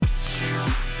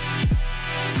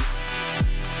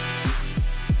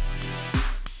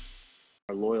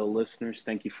listeners.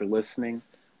 Thank you for listening.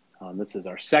 This is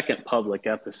our second public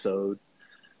episode.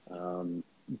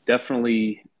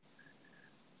 Definitely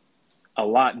a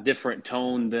lot different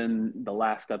tone than the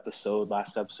last episode.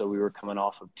 Last episode, we were coming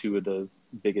off of two of the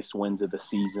biggest wins of the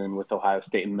season with Ohio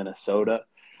State and Minnesota.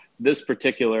 This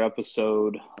particular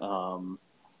episode,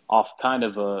 off kind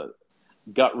of a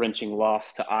gut-wrenching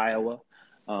loss to Iowa.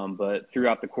 But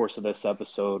throughout the course of this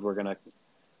episode, we're going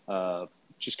to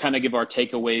just kind of give our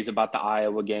takeaways about the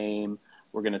Iowa game.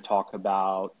 We're going to talk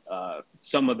about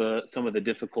some of the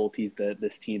difficulties that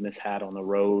this team has had on the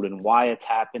road and why it's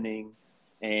happening,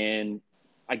 and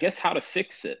I guess how to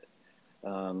fix it.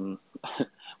 We'll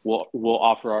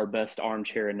offer our best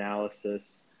armchair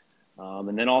analysis,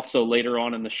 and then also later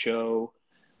on in the show,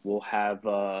 we have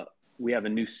a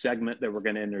new segment that we're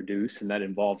going to introduce, and that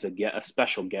involves a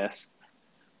special guest.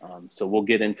 So we'll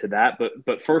get into that.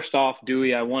 But first off,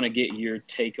 Dewey, I want to get your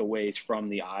takeaways from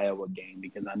the Iowa game,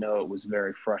 because I know it was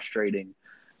very frustrating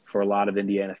for a lot of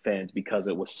Indiana fans because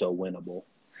it was so winnable.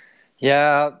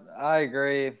 Yeah, I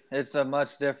agree. It's a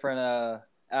much different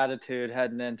attitude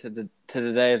heading into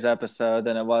today's episode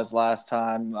than it was last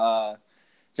time.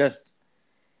 Just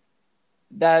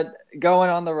that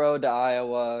going on the road to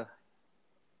Iowa,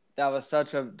 that was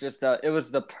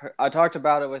I talked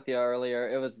about it with you earlier.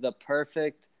 It was the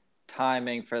perfect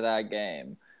timing for that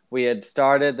game. We had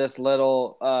started this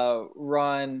little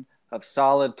run of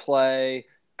solid play,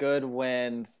 good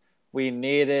wins. We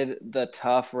needed the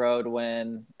tough road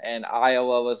win, and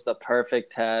Iowa was the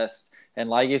perfect test. And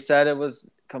like you said, it was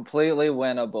completely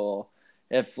winnable.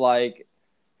 If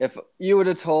you would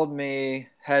have told me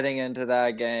heading into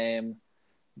that game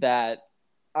that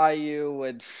IU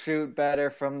would shoot better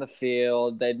from the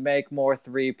field, they'd make more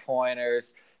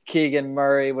three-pointers, Keegan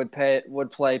Murray would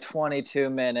play 22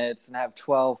 minutes and have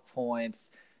 12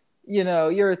 points,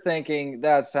 you're thinking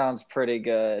that sounds pretty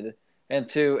good. And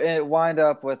to wind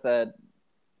up with just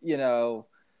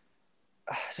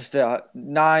a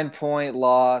 9-point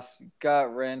loss,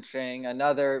 gut-wrenching,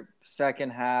 another second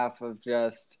half of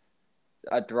just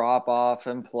a drop-off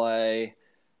in play,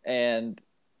 and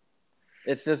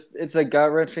it's a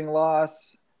gut-wrenching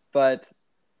loss, but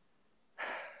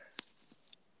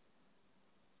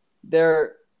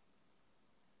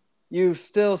you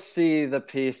still see the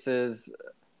pieces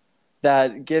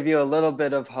that give you a little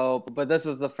bit of hope. But this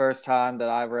was the first time that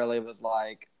I really was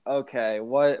like, okay,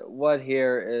 what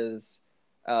here is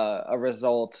a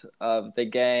result of the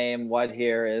game? What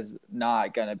here is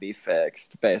not going to be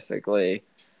fixed, basically?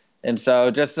 And so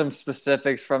just some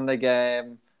specifics from the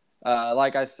game.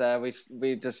 Like I said,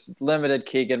 we just limited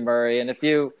Keegan Murray, and if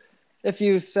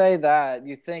you say that,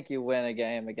 you think you win a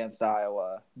game against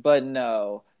Iowa, but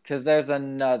no, because there's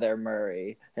another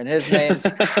Murray, and his name's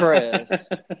Chris,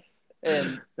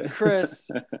 and Chris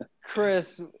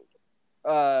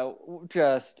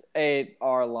just ate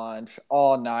our lunch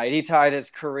all night. He tied his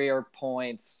career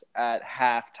points at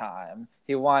halftime.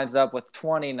 He winds up with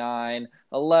 29,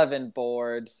 11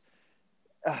 boards.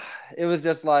 It was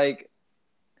just like,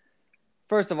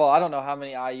 first of all, I don't know how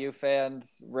many IU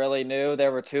fans really knew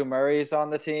there were two Murrays on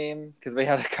the team, because we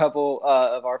had a couple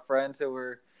of our friends who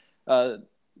were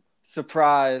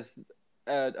surprised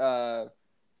to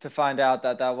find out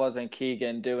that wasn't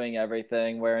Keegan doing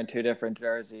everything, wearing two different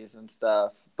jerseys and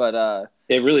stuff. But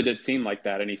it really did seem like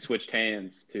that, and he switched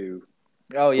hands too.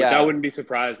 Oh yeah, which I wouldn't be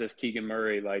surprised if Keegan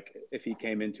Murray, if he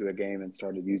came into a game and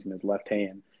started using his left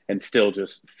hand and still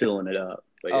just filling it up.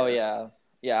 But, oh yeah.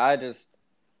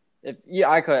 If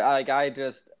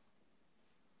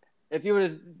you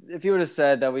would have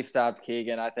said that we stopped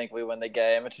Keegan, I think we win the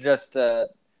game. It's just to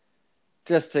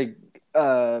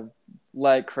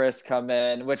let Chris come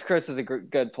in, which Chris is a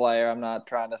good player. I'm not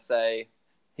trying to say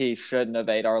he shouldn't have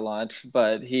ate our lunch,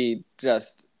 but you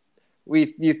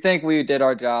think we did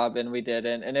our job and we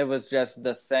didn't, and it was just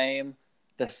the same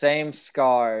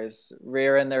scars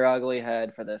rearing their ugly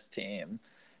head for this team.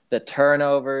 The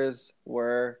turnovers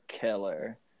were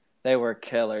killer. They were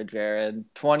killer, Jared.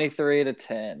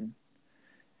 23-10.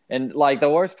 And the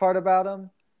worst part about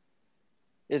them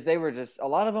is they were a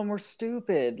lot of them were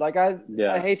stupid. I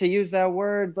hate to use that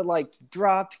word, but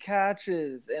dropped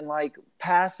catches and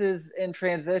passes in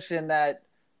transition that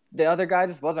the other guy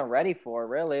just wasn't ready for,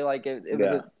 really.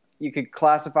 You could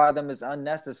classify them as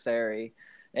unnecessary.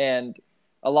 And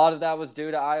a lot of that was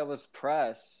due to Iowa's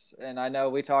press. And I know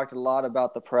we talked a lot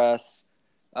about the press.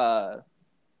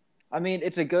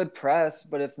 It's a good press,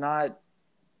 but it's not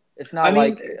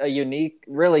a unique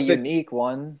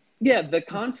one. Yeah, the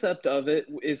concept of it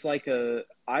is I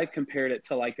compared it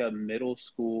to a middle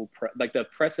school the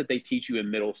press that they teach you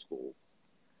in middle school.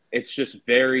 It's just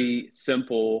very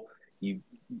simple. You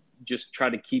just try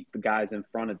to keep the guys in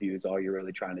front of you is all you're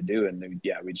really trying to do. And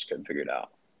yeah, we just couldn't figure it out.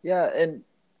 Yeah, and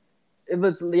it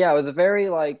was a very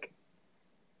like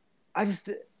I just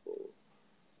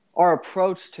our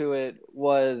approach to it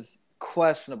was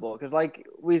questionable because like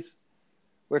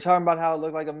we're talking about how it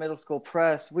looked like a middle school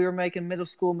press. We were making middle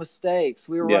school mistakes.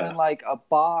 We were running like a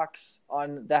box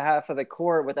on the half of the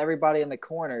court with everybody in the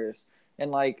corners.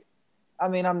 And like, I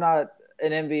mean, I'm not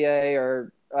an NBA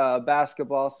or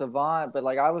basketball savant, but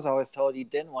like I was always told you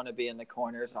didn't want to be in the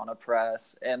corners on a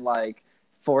press and like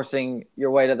forcing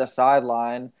your way to the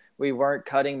sideline. We weren't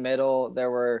cutting middle. There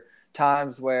were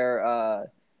times where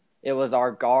it was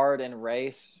our guard and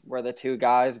race where the two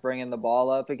guys bringing the ball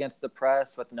up against the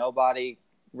press with nobody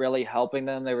really helping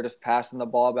them. They were just passing the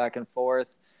ball back and forth.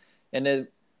 And it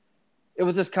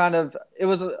was just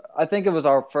I think it was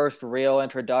our first real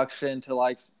introduction to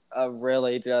like a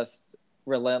really just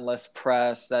relentless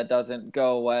press that doesn't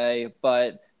go away.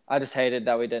 But I just hated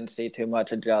that we didn't see too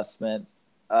much adjustment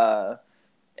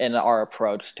in our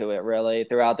approach to it really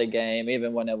throughout the game,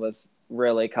 even when it was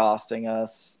really costing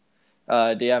us.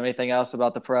 Do you have anything else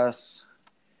about the press?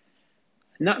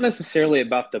 Not necessarily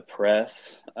about the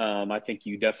press. I think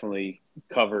you definitely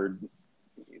covered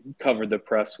the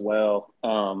press well.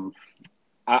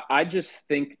 I just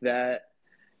think that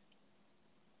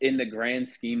in the grand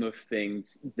scheme of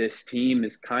things, this team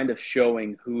is kind of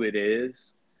showing who it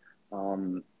is.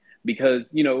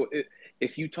 Because,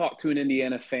 if you talk to an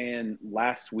Indiana fan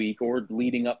last week or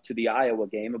leading up to the Iowa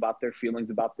game about their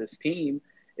feelings about this team,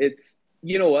 it's,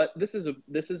 you know what, this is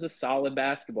a solid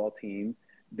basketball team.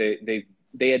 They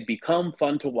had become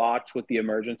fun to watch with the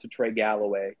emergence of Trey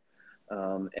Galloway.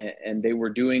 And they were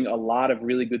doing a lot of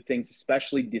really good things,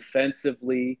 especially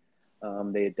defensively.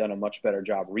 They had done a much better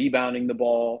job rebounding the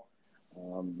ball.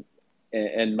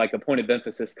 And like a point of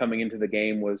emphasis coming into the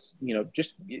game was,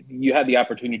 just you had the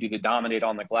opportunity to dominate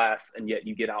on the glass, and yet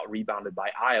you get out rebounded by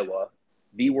Iowa,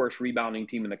 the worst rebounding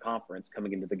team in the conference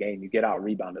coming into the game. You get out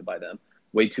rebounded by them.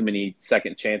 Way too many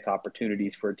second chance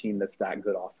opportunities for a team that's that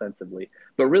good offensively.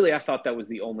 But really, I thought that was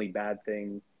the only bad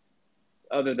thing,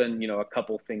 other than, a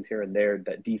couple things here and there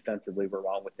that defensively were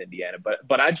wrong with Indiana.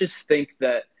 But I just think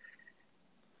that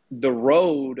the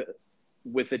road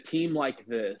with a team like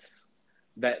this,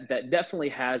 that definitely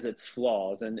has its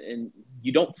flaws. And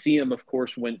you don't see them, of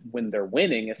course, when they're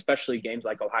winning, especially games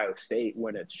like Ohio State,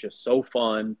 when it's just so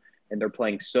fun and they're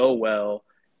playing so well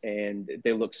and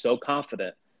they look so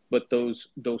confident. But those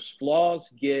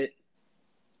flaws get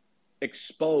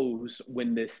exposed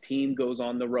when this team goes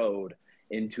on the road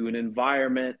into an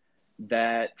environment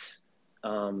that,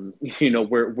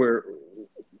 where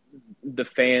the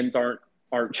fans aren't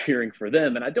cheering for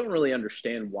them. And I don't really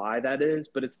understand why that is,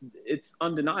 but it's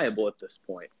undeniable at this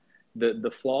point.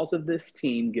 The flaws of this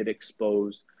team get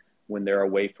exposed when they're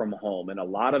away from home. And a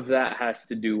lot of that has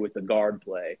to do with the guard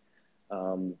play.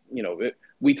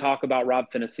 We talk about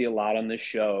Rob Finney a lot on this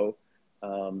show.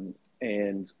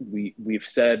 And we've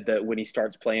said that when he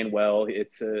starts playing well,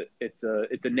 it's a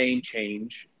name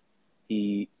change.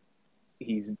 He's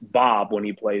Bob when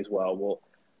he plays well. Well,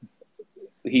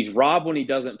 he's Rob when he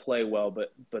doesn't play well,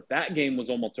 but that game was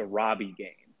almost a Robbie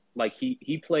game. Like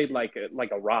he played like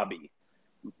a Robbie,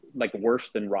 like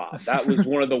worse than Rob. That was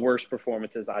one of the worst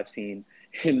performances I've seen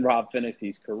in Rob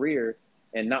Finney's career.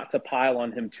 And not to pile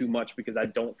on him too much, because I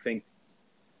don't think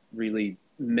really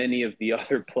many of the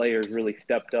other players really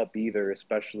stepped up either,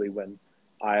 especially when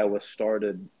Iowa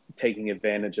started taking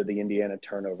advantage of the Indiana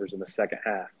turnovers in the second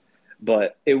half.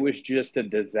 But it was just a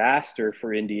disaster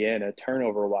for Indiana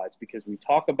turnover-wise, because we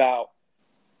talk about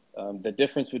the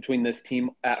difference between this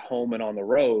team at home and on the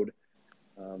road.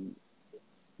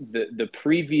 The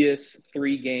previous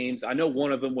 3 games, I know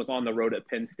one of them was on the road at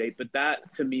Penn State, but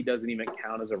that to me doesn't even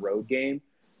count as a road game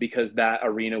because that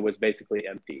arena was basically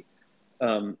empty.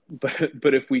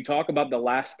 But if we talk about the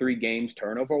last 3 games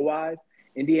turnover-wise,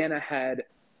 Indiana had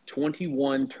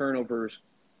 21 turnovers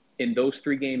in those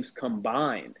 3 games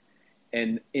combined.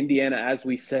 And Indiana, as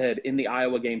we said, in the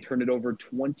Iowa game, turned it over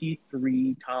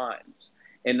 23 times.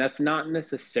 And that's not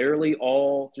necessarily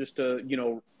all just a,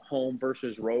 home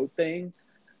versus road thing.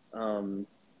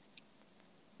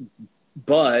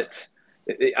 But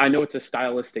I know it's a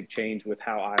stylistic change with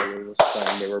how Iowa was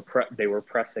playing. They were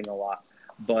pressing a lot.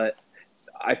 But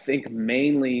I think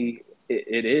mainly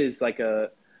it is like a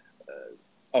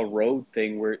road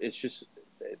thing where it's just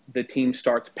the team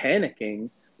starts panicking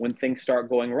when things start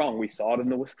going wrong. We saw it in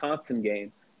the Wisconsin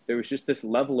game. There was just this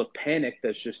level of panic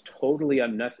that's just totally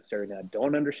unnecessary. And I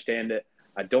don't understand it.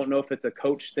 I don't know if it's a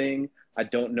coach thing. I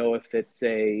don't know if it's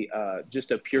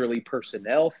just a purely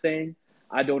personnel thing.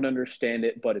 I don't understand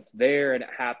it, but it's there and it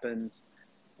happens.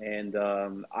 And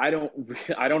I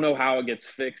don't know how it gets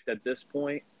fixed at this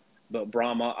point. But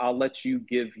Brahma, I'll let you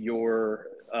give your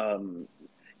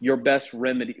best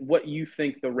remedy, what you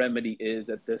think the remedy is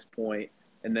at this point,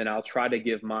 and then I'll try to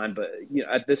give mine. But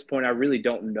at this point, I really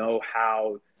don't know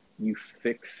how you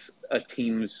fix a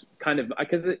team's kind of,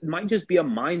 because it might just be a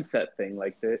mindset thing,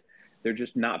 like that they're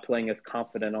just not playing as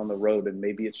confident on the road, and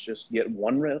maybe it's just get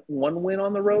one win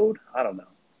on the road. I don't know.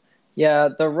 Yeah,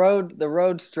 the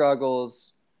road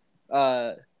struggles.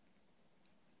 Uh,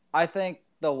 I think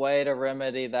the way to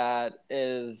remedy that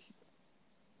is,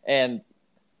 and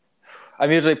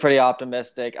I'm usually pretty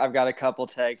optimistic. I've got a couple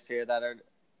takes here that are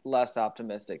less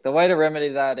optimistic. The way to remedy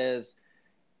that is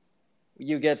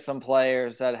you get some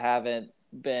players that haven't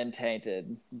been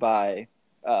tainted by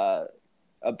a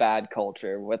bad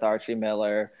culture with Archie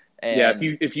Miller, Yeah, and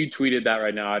if you tweeted that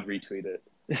right now, I'd retweet it.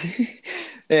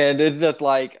 and it's just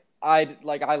like I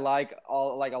like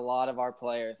all like a lot of our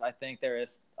players. I think there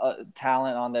is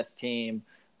talent on this team,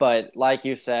 but like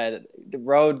you said, the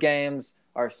road games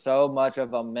are so much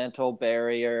of a mental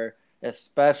barrier,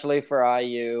 especially for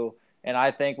IU. And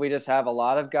I think we just have a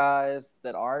lot of guys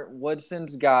that aren't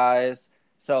Woodson's guys.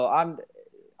 So I'm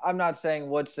not saying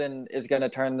Woodson is going to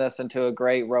turn this into a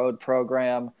great road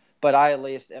program, but I at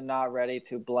least am not ready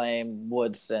to blame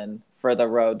Woodson for the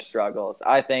road struggles.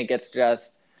 I think it's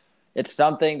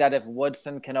something that if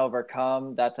Woodson can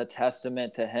overcome, that's a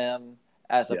testament to him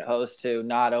as Yeah. opposed to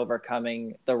not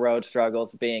overcoming the road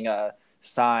struggles being a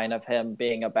sign of him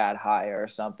being a bad hire or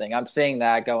something. I'm seeing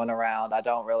that going around. I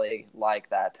don't really like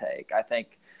that take. I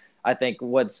think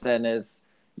Woodson is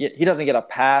he doesn't get a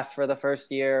pass for the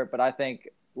first year, but I think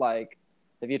like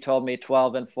if you told me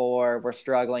 12-4, we're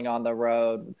struggling on the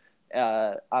road,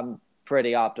 I'm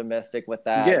pretty optimistic with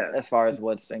that Yeah. as far as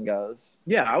Woodson goes.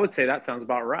 Yeah, I would say that sounds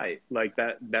about right. Like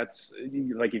that's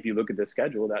like if you look at the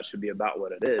schedule, that should be about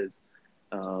what it is.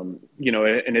 And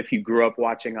if you grew up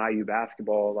watching IU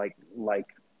basketball, like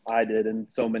I did, and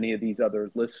so many of these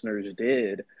other listeners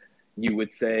did, you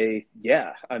would say,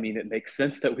 yeah. I mean, it makes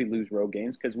sense that we lose road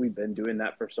games because we've been doing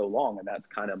that for so long, and that's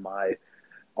kind of my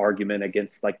argument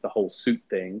against like the whole suit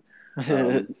thing.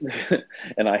 Um,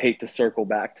 and I hate to circle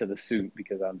back to the suit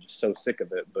because I'm just so sick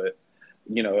of it, but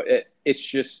it's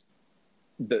just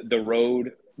the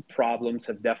road problems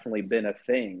have definitely been a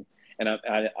thing, and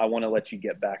I want to let you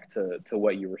get back to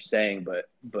what you were saying, but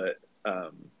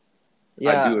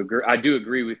Yeah, I do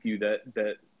agree with you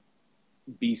that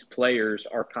these players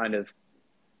are kind of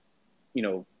you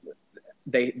know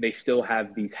they still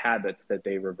have these habits that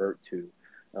they revert to,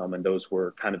 and those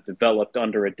were kind of developed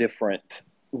under a different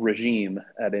regime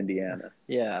at Indiana.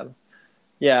 yeah.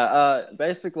 Yeah,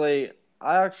 basically,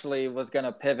 I actually was going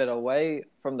to pivot away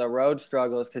from the road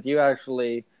struggles because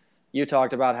you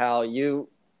talked about how you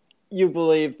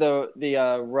believe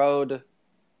the road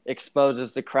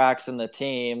exposes the cracks in the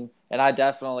team, and I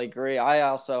definitely agree. I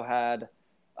also had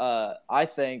I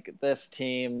think this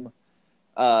team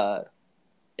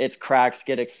its cracks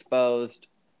get exposed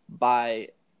by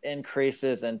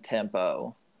increases in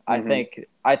tempo. Mm-hmm.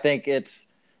 I think it's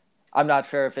I'm not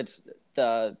sure if it's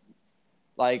the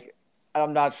like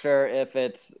I'm not sure if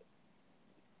it's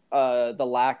the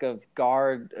lack of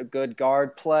good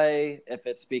guard play, if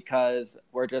it's because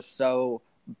we're just so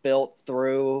built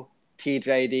through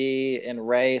TJD and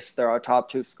Race, they're our top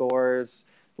two scorers.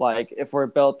 Like if we're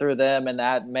built through them, and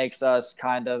that makes us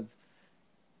kind of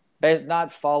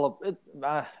not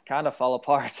kind of fall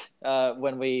apart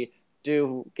when we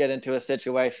do get into a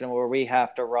situation where we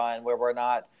have to run, where we're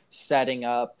not setting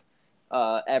up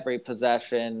every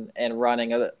possession and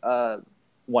running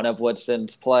one of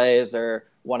Woodson's plays or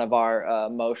one of our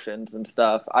motions and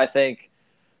stuff. I had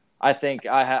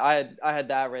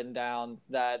that written down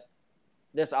that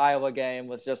this Iowa game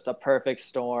was just a perfect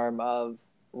storm of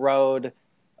road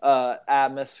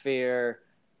atmosphere,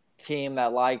 team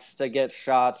that likes to get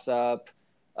shots up.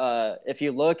 If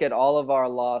you look at all of our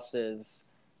losses,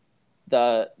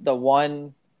 the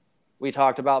one we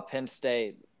talked about Penn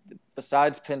State.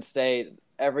 Besides Penn State,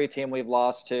 every team we've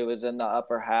lost to is in the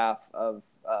upper half of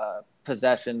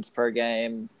possessions per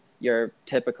game. Your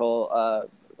typical, a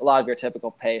lot of your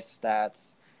typical pace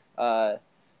stats.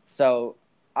 So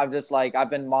I'm just like I've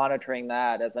been monitoring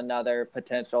that as another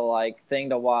potential like thing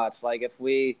to watch. Like if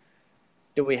we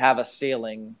have a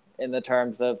ceiling in the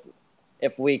terms of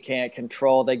if we can't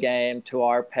control the game to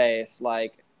our pace,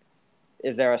 like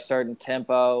is there a certain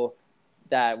tempo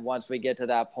that once we get to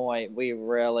that point, we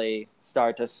really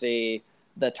start to see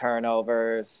the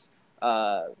turnovers,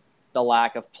 the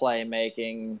lack of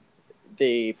playmaking,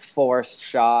 the forced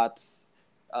shots,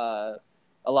 a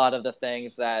lot of the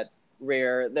things that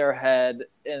rear their head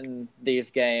in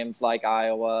these games like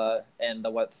Iowa and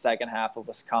the second half of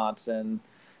Wisconsin.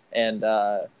 And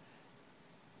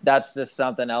that's just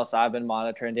something else I've been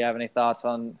monitoring. Do you have any thoughts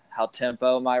on how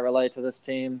tempo might relate to this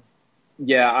team?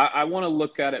 Yeah, I want to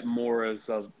look at it more as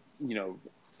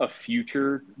a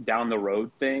future down the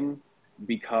road thing,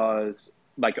 because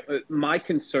my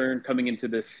concern coming into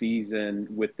this season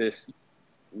with this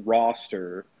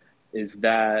roster is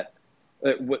that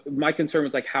my concern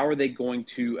was like, how are they going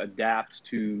to adapt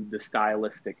to the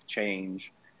stylistic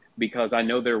change? Because I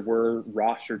know there were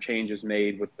roster changes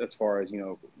made with, as far as,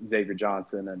 Xavier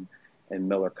Johnson and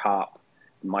Miller Kopp,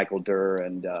 Michael Durr,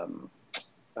 and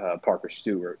Parker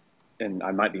Stewart. And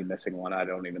I might be missing one. I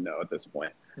don't even know at this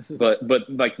point. But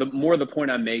like the point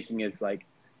I'm making is like,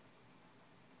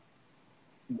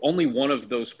 only one of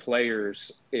those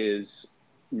players is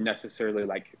necessarily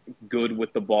like good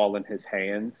with the ball in his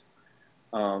hands.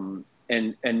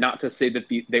 And not to say that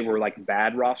they were like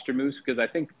bad roster moves, because I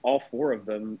think all four of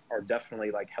them are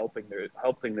definitely like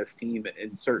helping this team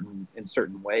in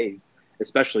certain ways,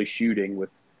 especially shooting with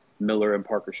Miller and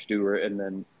Parker Stewart, and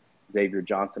then Xavier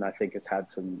Johnson, I think, has had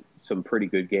some pretty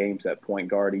good games at point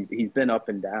guard. He's been up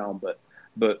and down,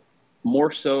 but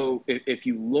more so if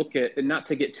you look at, and not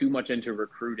to get too much into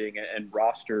recruiting and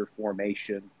roster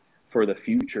formation for the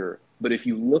future, but if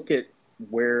you look at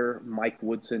where Mike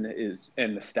Woodson is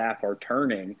and the staff are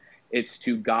turning, it's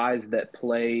to guys that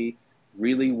play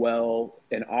really well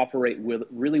and operate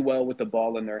really well with the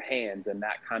ball in their hands, and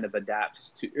that kind of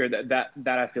adapts to, or that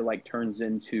I feel like turns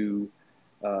into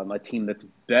a team that's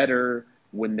better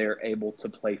when they're able to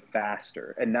play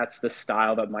faster. And that's the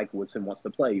style that Mike Woodson wants to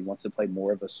play. He wants to play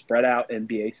more of a spread out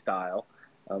NBA style,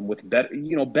 with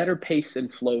better pace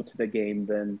and flow to the game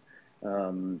than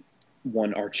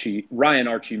Ryan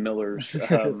Archie Miller's,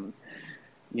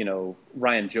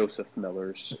 Ryan Joseph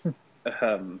Miller's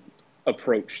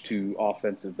approach to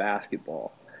offensive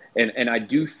basketball. And I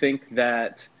do think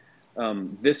that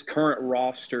this current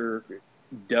roster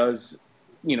does,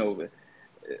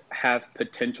 have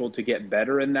potential to get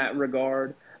better in that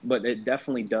regard, but it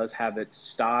definitely does have its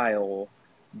style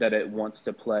that it wants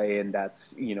to play, and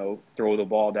that's, throw the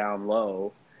ball down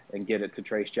low and get it to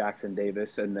Trace Jackson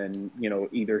Davis, and then,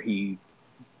 either he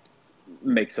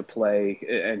makes a play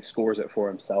and scores it for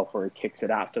himself, or he kicks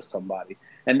it out to somebody.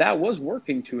 And that was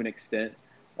working to an extent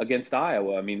against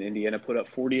Iowa. I mean, Indiana put up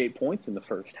 48 points in the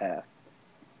first half.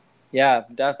 Yeah,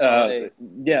 definitely.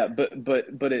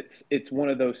 But it's one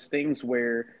of those things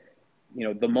where,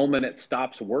 the moment it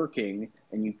stops working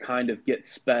and you kind of get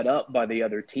sped up by the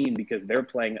other team because they're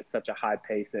playing at such a high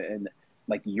pace, and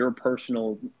like your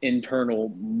personal internal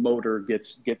motor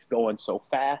gets going so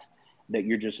fast that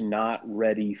you're just not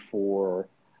ready for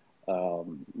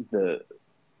the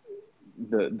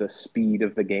speed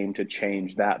of the game to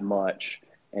change that much,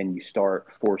 and you start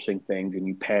forcing things and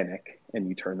you panic and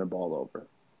you turn the ball over.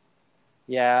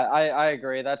 Yeah, I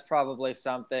agree. That's probably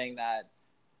something that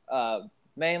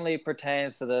mainly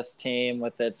pertains to this team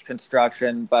with its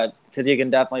construction, but because you can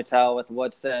definitely tell with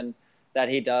Woodson that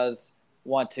he does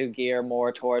want to gear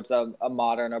more towards a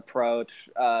modern approach,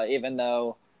 even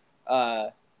though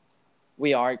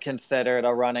we aren't considered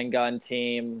a run and gun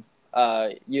team.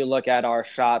 You look at our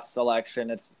shot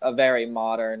selection; it's a very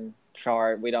modern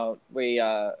chart. We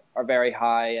are very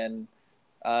high in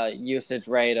usage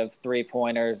rate of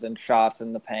 3-pointers and shots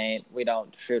in the paint. We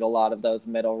don't shoot a lot of those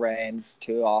middle range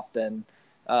too often,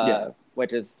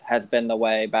 which has been the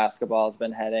way basketball has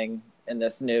been heading in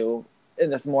this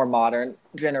more modern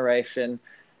generation.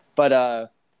 But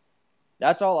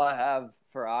that's all I have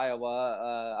for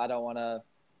Iowa. I don't want to.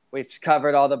 We've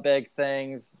covered all the big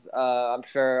things. I'm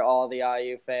sure all the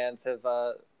IU fans have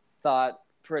thought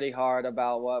pretty hard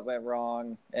about what went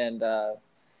wrong, and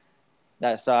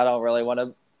so I don't really want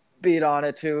to beat on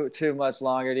it too much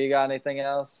longer. Do you got anything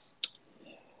else?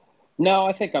 No,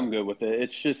 I think I'm good with it.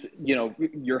 It's just,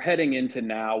 you're heading into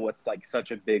now what's like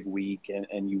such a big week,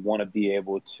 and you want to be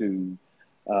able to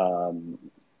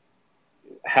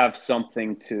have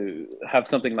something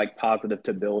like positive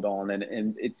to build on.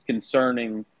 And it's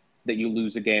concerning that you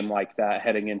lose a game like that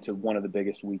heading into one of the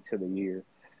biggest weeks of the year,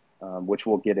 which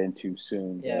we'll get into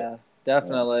soon. Yeah,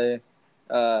 definitely.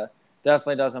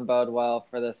 Definitely doesn't bode well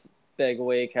for this big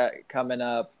week coming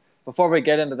up. Before we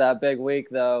get into that big week,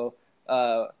 though,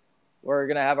 we're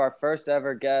going to have our first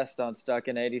ever guest on Stuck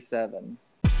in 87.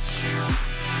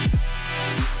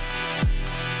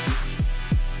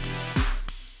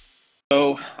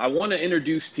 So I want to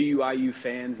introduce to you IU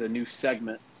fans a new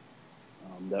segment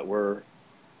that we're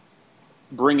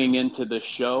bringing into the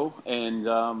show. And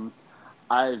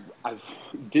I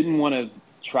didn't want to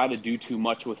try to do too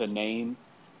much with a name,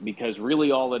 because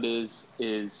really all it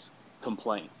is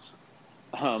complaints.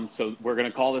 So we're going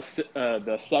to call this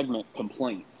the segment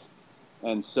complaints.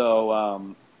 And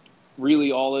so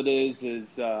really all it is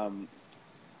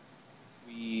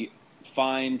we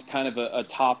find kind of a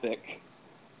topic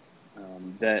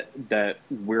that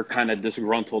we're kind of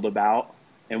disgruntled about,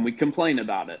 and we complain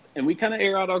about it, and we kind of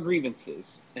air out our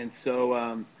grievances. And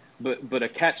so, but a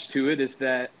catch to it is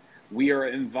that we are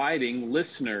inviting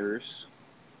listeners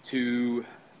to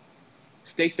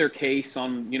state their case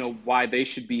on, why they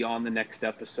should be on the next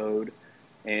episode,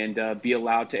 and be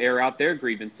allowed to air out their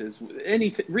grievances.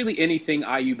 Really anything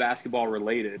IU basketball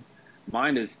related.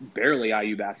 Mine is barely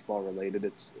IU basketball related.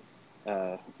 It's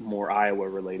more Iowa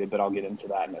related, but I'll get into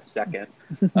that in a second.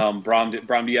 Brom,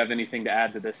 do you have anything to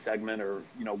add to this segment, or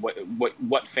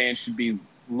what fans should be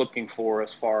looking for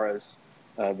as far as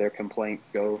their complaints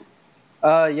go?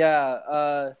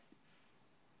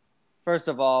 First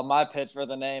of all, my pitch for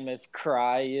the name is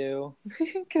Cry You,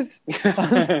 because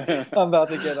I'm about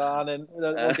to get on, and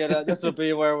this will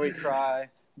be where we cry.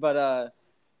 But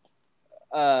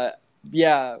I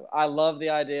love the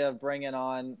idea of bringing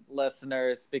on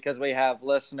listeners, because we have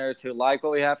listeners who like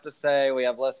what we have to say. We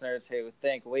have listeners who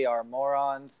think we are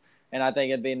morons, and I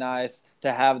think it'd be nice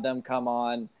to have them come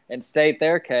on and state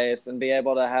their case and be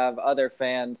able to have other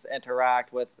fans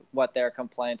interact with what their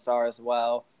complaints are as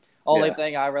well. Only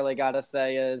thing I really got to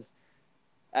say is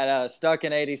at Stuck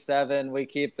in 87,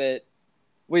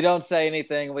 we don't say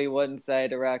anything we wouldn't say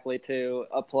directly to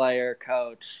a player,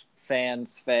 coach,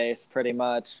 fan's face, pretty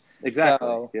much. Exactly.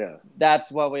 So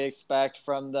that's what we expect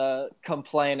from the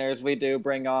complainers we do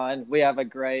bring on. We have a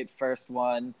great first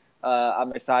one.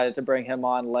 I'm excited to bring him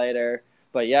on later.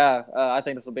 But I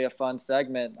think this will be a fun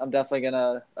segment. I'm definitely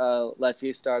going to let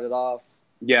you start it off.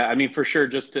 Yeah, I mean, for sure,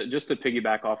 just to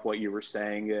piggyback off what you were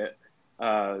saying,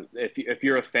 if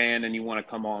you're a fan and you want to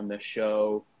come on this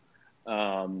show,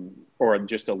 or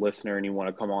just a listener and you want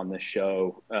to come on this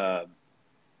show,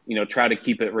 try to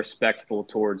keep it respectful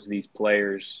towards these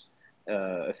players,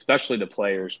 especially the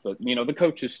players, but, the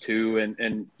coaches too,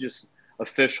 and just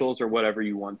officials or whatever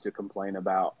you want to complain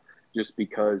about, just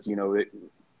because,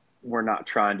 we're not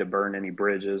trying to burn any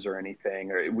bridges or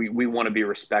anything. Or we want to be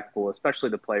respectful, especially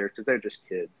the players, because they're just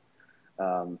kids.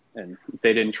 And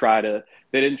they didn't try to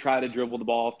dribble the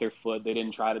ball off their foot. They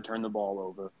didn't try to turn the ball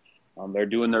over. They're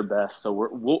doing their best. So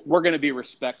we're going to be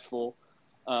respectful.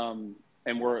 And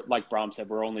we're, like Brom said,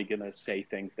 we're only going to say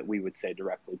things that we would say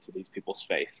directly to these people's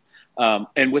face.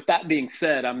 And with that being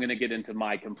said, I'm going to get into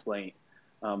my complaint,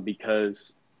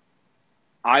 because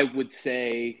I would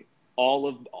say all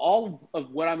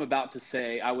of what I'm about to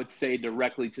say, I would say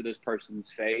directly to this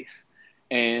person's face.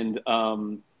 And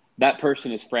that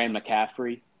person is Fran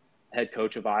McCaffrey, head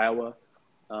coach of Iowa.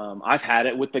 I've had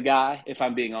it with the guy, if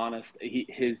I'm being honest.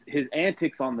 His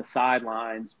antics on the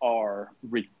sidelines are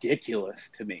ridiculous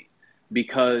to me,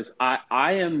 because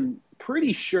I am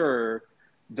pretty sure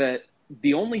that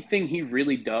the only thing he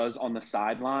really does on the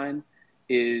sideline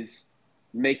is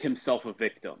make himself a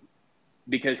victim.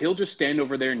 Because he'll just stand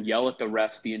over there and yell at the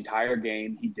refs the entire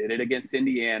game. He did it against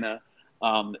Indiana.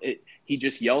 He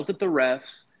just yells at the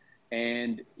refs,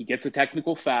 and he gets a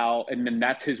technical foul, and then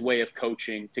that's his way of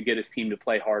coaching to get his team to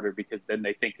play harder, because then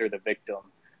they think they're the victim.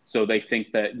 So they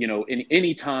think that, in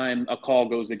any time a call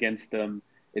goes against them,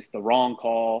 it's the wrong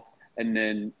call. And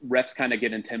then refs kind of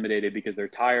get intimidated because they're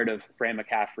tired of Fran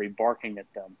McCaffrey barking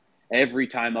at them every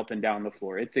time up and down the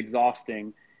floor. It's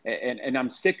exhausting. And I'm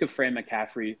sick of Fran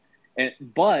McCaffrey.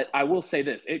 But I will say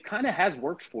this, it kind of has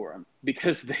worked for him,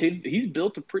 because he's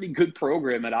built a pretty good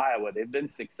program at Iowa. They've been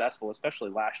successful, especially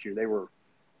last year. They were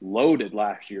loaded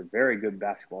last year, very good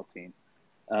basketball team.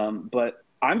 But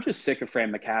I'm just sick of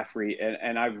Fran McCaffrey,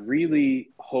 and I really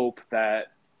hope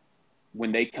that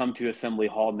when they come to Assembly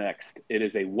Hall next, it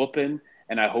is a whooping,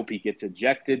 and I hope he gets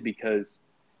ejected, because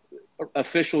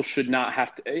officials should not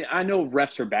have to – I know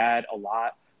refs are bad a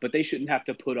lot, but they shouldn't have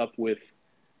to put up with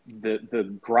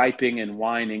the griping and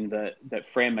whining that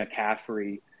Fran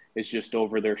McCaffrey is just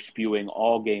over there spewing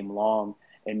all game long.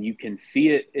 And you can see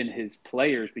it in his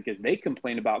players, because they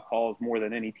complain about calls more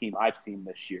than any team I've seen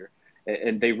this year.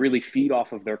 And they really feed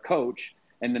off of their coach.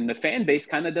 And then the fan base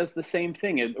kind of does the same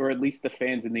thing, or at least the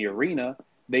fans in the arena,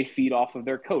 they feed off of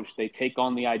their coach. They take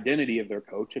on the identity of their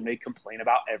coach, and they complain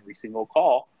about every single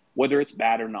call, whether it's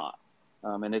bad or not.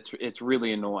 And it's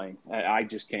really annoying. I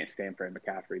just can't stand Fran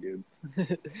McCaffrey, dude.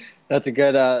 That's a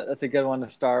good one to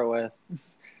start with.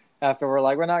 After we're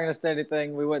not going to say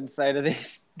anything we wouldn't say to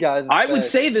these guys. I would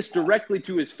say this directly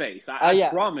to his face. I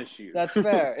promise you. That's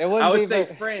fair. It wouldn't I would say,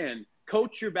 Fran,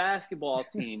 coach your basketball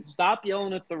team. Stop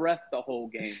yelling at the ref the whole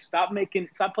game. Stop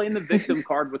playing the victim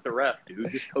card with the ref, dude.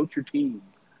 Just coach your team.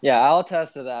 Yeah, I'll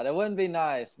attest to that. It wouldn't be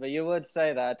nice, but you would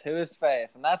say that to his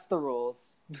face, and that's the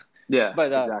rules. Yeah,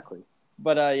 But exactly.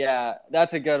 But yeah,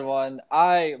 that's a good one.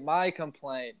 My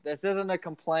complaint. This isn't a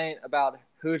complaint about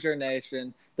Hoosier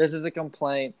Nation. This is a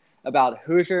complaint about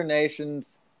Hoosier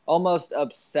Nation's almost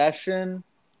obsession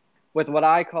with what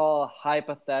I call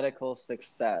hypothetical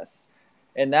success.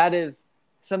 And that is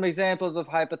some examples of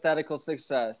hypothetical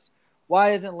success. Why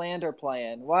isn't Lander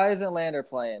playing?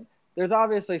 There's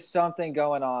obviously something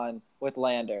going on with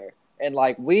Lander. And,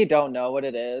 we don't know what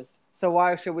it is. So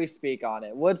why should we speak on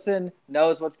it? Woodson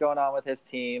knows what's going on with his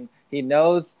team. He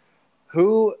knows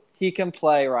who he can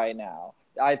play right now.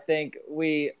 I think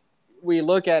we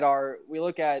look at our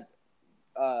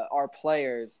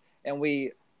players and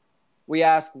we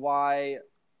ask why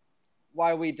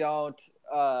we don't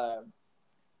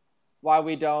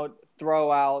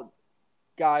throw out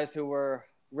guys who were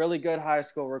really good high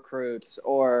school recruits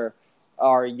or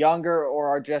are younger or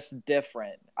are just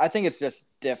different. I think it's just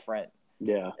different.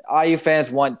 Yeah. IU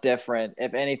fans want different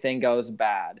if anything goes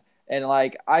bad. And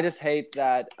I just hate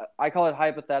that. I call it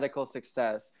hypothetical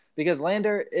success because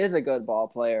Lander is a good ball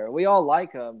player. We all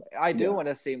like him. I do want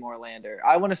to see more Lander.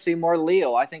 I want to see more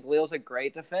Leal. I think Leal's a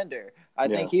great defender. I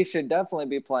think he should definitely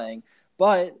be playing.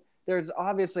 But there's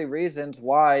obviously reasons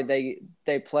why they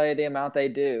play the amount they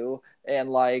do. And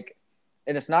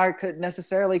it's not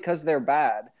necessarily because they're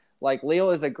bad. Leal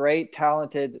is a great,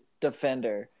 talented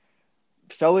defender.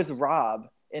 So is Rob.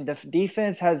 And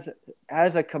defense has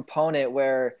a component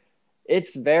where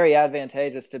it's very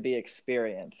advantageous to be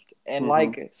experienced. And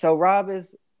so Rob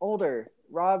is older.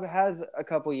 Rob has a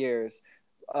couple years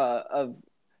of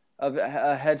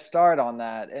a head start on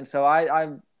that. And so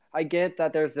I get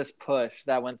that there's this push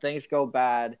that when things go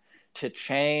bad to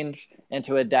change and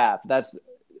to adapt. That's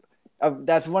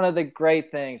one of the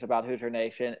great things about Hoosier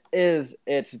Nation is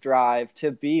its drive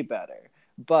to be better.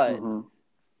 But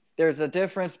there's a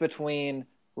difference between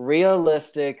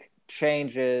realistic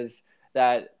changes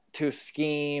that to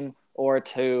scheme or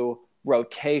to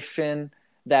rotation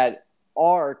that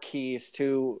are keys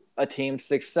to a team's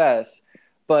success.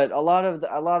 But a lot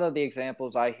of the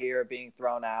examples I hear being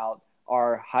thrown out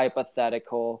are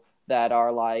hypothetical that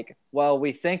are well,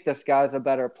 we think this guy's a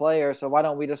better player, so why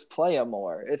don't we just play him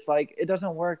more? It's it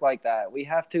doesn't work like that. We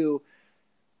have to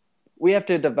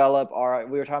develop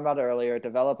we were talking about earlier,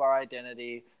 develop our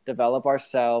identity, develop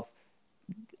ourselves.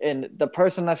 And the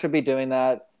person that should be doing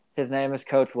that, his name is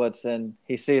Coach Woodson.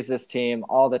 He sees this team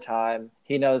all the time.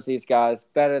 He knows these guys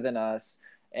better than us.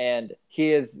 And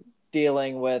he is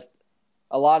dealing with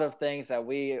a lot of things that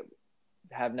we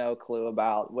have no clue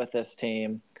about with this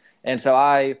team. And so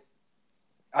I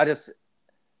just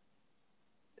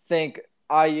think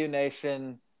IU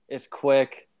Nation is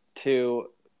quick to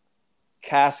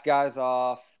cast guys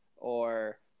off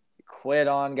or quit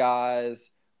on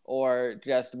guys or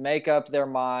just make up their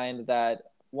mind that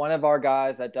one of our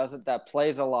guys that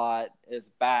plays a lot is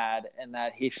bad and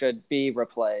that he should be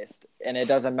replaced. And it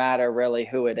doesn't matter really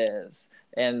who it is.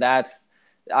 And that's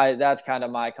kind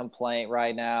of my complaint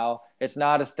right now. It's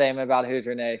not a statement about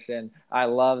Hoosier Nation. I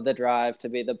love the drive to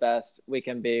be the best we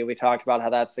can be. We talked about how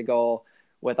that's the goal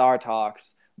with our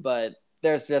talks, but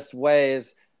there's just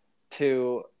ways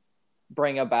to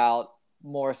bring about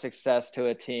more success to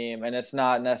a team. And it's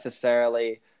not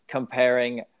necessarily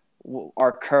comparing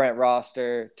our current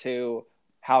roster to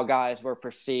how guys were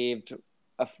perceived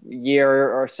a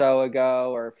year or so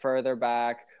ago or further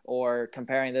back, or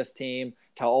comparing this team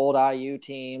to old IU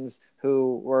teams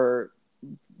who were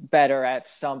better at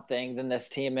something than this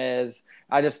team is.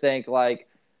 I just think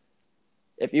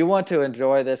if you want to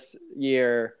enjoy this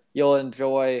year, you'll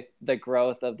enjoy the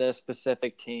growth of this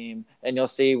specific team, and you'll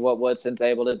see what Woodson's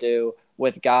able to do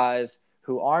with guys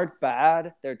who aren't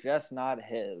bad. They're just not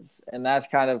his. And that's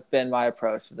kind of been my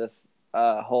approach to this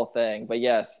whole thing. But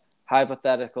yes,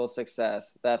 hypothetical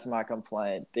success. That's my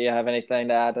complaint. Do you have anything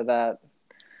to add to that?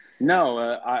 No,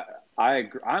 I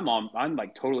agree. I'm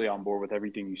totally on board with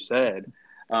everything you said.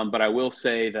 But I will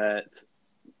say that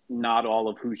not all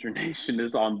of Hoosier Nation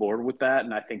is on board with that.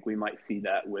 And I think we might see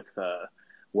that with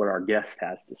what our guest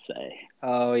has to say.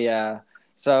 Oh, yeah.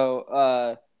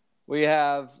 So we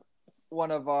have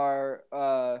one of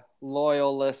our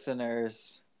loyal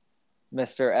listeners,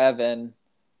 Mr. Evan,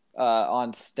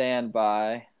 on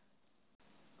standby.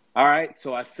 All right.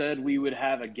 So I said we would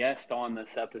have a guest on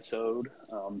this episode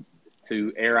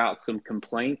to air out some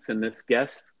complaints. And this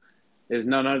guest is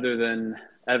none other than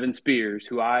Evan Spears,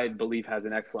 who I believe has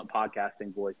an excellent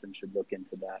podcasting voice and should look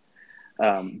into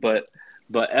that. But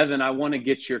But Evan, I want to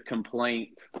get your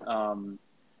complaint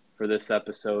for this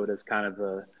episode as kind of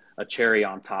a cherry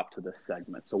on top to this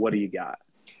segment. So what do you got?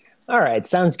 All right,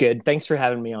 sounds good. Thanks for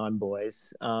having me on,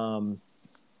 boys. And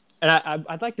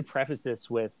I'd like to preface this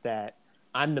with that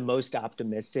I'm the most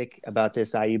optimistic about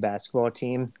this IU basketball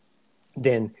team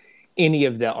than any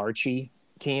of the Archie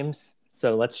teams.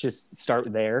 So let's just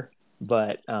start there.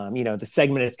 But, the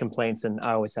segment is complaints, and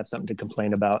I always have something to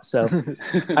complain about. So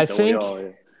I think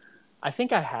what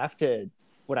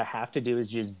I have to do is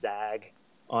just zag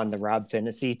on the Rob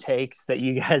Finney takes that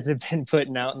you guys have been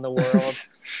putting out in the world.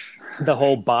 The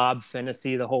whole Bob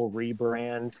Finney, the whole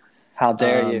rebrand. How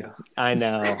dare you? I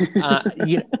know.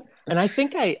 And I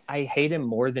think I hate him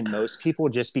more than most people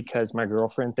just because my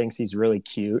girlfriend thinks he's really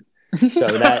cute.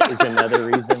 So that is another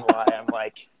reason why I'm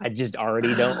like, I just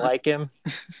already don't like him.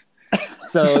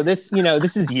 So this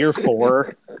is year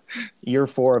four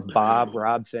of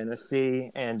Rob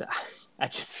Finney. And I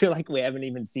just feel like we haven't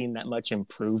even seen that much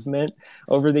improvement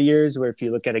over the years, where if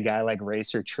you look at a guy like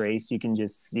Race or Trace, you can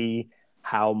just see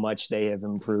how much they have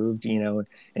improved, in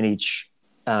each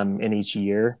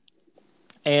year.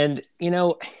 And,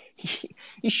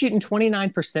 he's shooting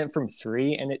 29% from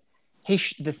three. And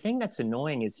the thing that's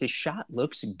annoying is his shot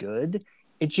looks good.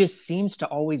 It just seems to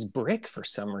always brick for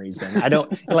some reason. I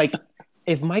don't like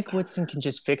if Mike Woodson can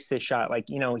just fix his shot. Like,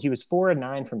 he was 4 of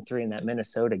 9 from three in that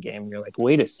Minnesota game. You're like,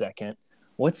 wait a second,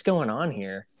 what's going on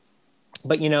here?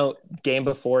 But, game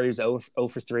before he was 0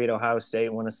 for 3 at Ohio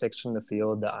State, 1 of 6 from the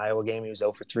field. The Iowa game, he was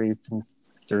 0 for 3 from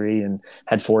 3 and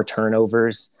had 4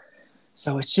 turnovers.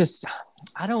 So it's just,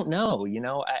 I don't know,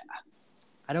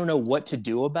 I don't know what to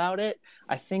do about it.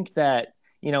 I think that,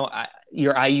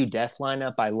 your IU death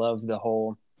lineup, I love the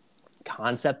whole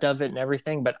concept of it and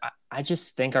everything, but I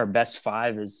just think our best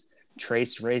 5 is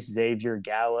Trace, Race, Xavier,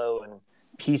 Gallo, and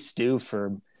P. Stu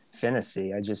for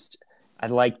Finney. I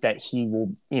like that he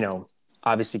will,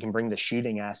 obviously can bring the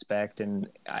shooting aspect, and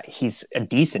he's a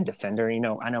decent defender.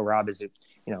 I know Rob is,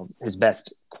 his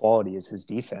best quality is his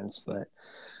defense, but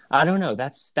I don't know.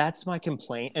 That's my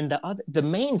complaint. And the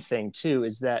main thing too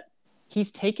is that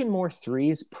he's taken more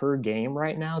threes per game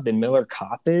right now than Miller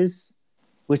Kopp is,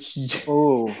 which is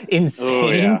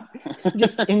insane. Oh, yeah.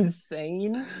 Just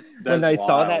insane. When I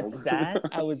saw that stat,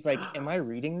 I was like, am I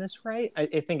reading this right? I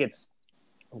think it's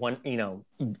one,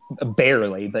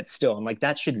 barely, but still, I'm like,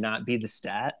 that should not be the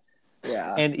stat.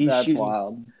 Yeah, and he's that's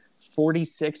wild.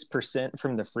 46%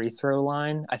 from the free throw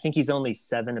line. I think he's only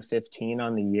 7 of 15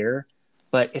 on the year.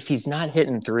 But if he's not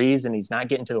hitting threes and he's not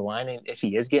getting to the line, and if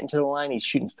he is getting to the line, he's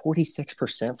shooting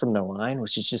 46% from the line,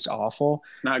 which is just awful.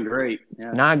 It's not great.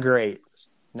 Yeah. Not great.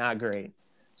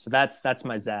 So that's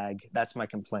my zag. That's my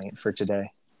complaint for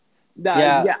today.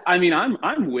 Yeah. I mean,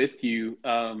 I'm with you.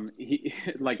 He,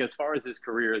 like, as far as his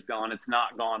career has gone, it's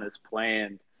not gone as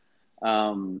planned.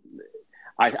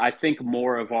 I think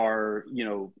more of our,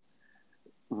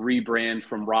 rebrand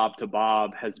from Rob to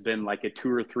Bob has been like a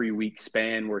 2 or 3 week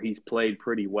span where he's played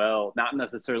pretty well, not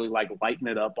necessarily like lighting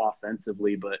it up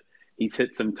offensively, but he's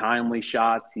hit some timely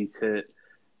shots. He's hit,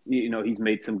 he's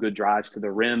made some good drives to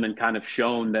the rim and kind of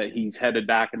shown that he's headed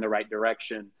back in the right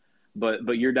direction. But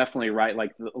you're definitely right.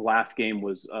 Like, the last game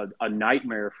was a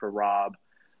nightmare for Rob.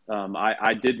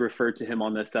 I did refer to him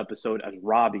on this episode as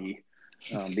Robbie.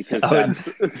 Because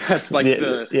that's like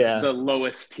the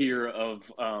lowest tier of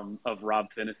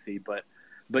Rob Finney.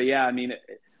 But yeah, I mean,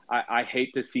 I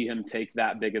hate to see him take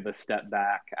that big of a step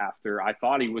back after I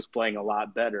thought he was playing a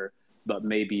lot better, but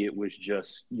maybe it was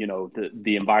just, the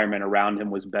environment around him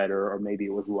was better, or maybe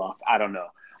it was luck. I don't know.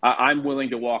 I'm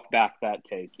willing to walk back that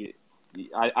take.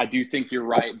 I do think you're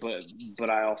right, but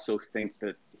I also think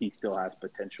that he still has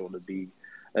potential to be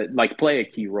play a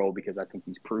key role, because I think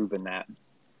he's proven that.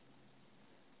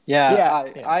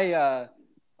 I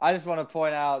just want to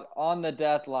point out on the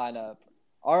death lineup,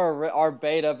 our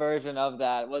beta version of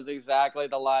that was exactly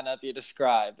the lineup you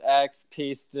described: X,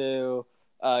 P. Stu,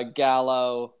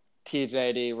 Gallo,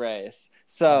 TJD, Race.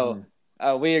 So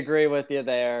we agree with you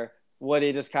there.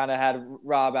 Woody just kind of had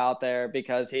Rob out there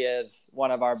because he is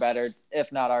one of our better,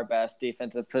 if not our best,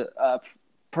 defensive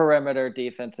perimeter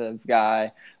defensive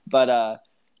guy. But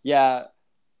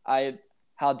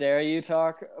how dare you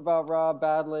talk about Rob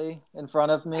badly in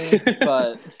front of me?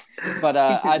 But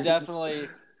I definitely,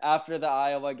 after the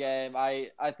Iowa game,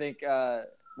 I think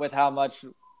with how much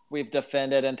we've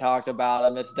defended and talked about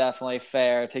him, it's definitely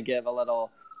fair to give a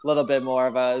little bit more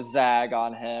of a zag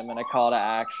on him and a call to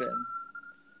action.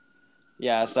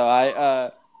 Yeah, so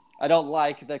I don't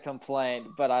like the complaint,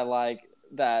 but I like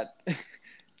that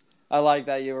I like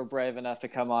that you were brave enough to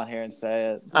come on here and say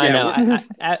it. I know.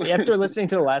 After listening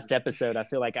to the last episode, I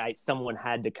feel like someone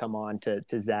had to come on to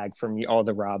zag from all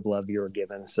the Rob love you were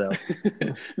given. So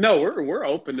no, we're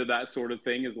open to that sort of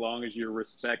thing as long as you're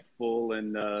respectful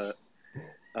and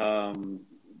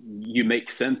you make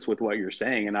sense with what you're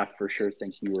saying. And I for sure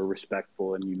think you were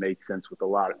respectful and you made sense with a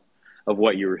lot of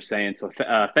what you were saying. So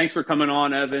thanks for coming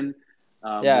on, Evan.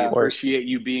 We appreciate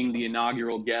you being the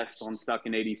inaugural guest on Stuck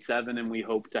in 87, and we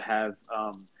hope to have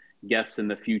guests in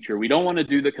the future. We don't want to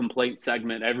do the complaint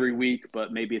segment every week,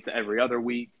 but maybe it's every other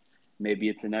week. Maybe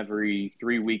it's an every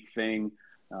 3-week thing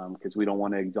because we don't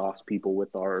want to exhaust people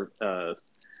with our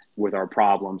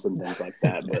problems and things like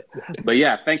that. But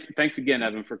yeah, thanks again,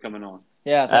 Evan, for coming on.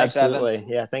 Yeah, thanks, absolutely. Evan.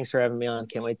 Yeah, thanks for having me on.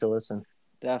 Can't wait to listen.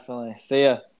 Definitely. See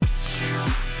ya.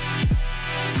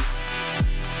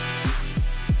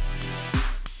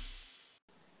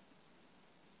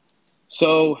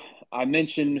 So I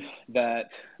mentioned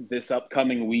that this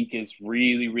upcoming week is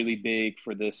really, really big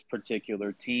for this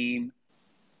particular team.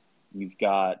 You've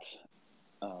got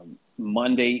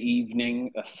Monday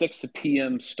evening, a 6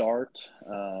 p.m. start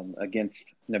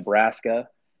against Nebraska.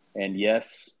 And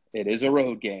yes, it is a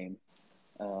road game.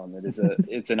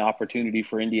 It's an opportunity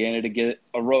for Indiana to get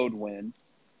a road win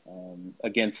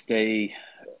against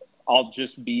I'll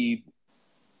just be,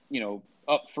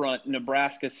 up front,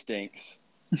 Nebraska stinks.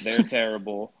 They're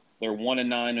terrible. They're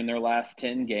 1-9 in their last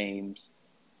 10 games.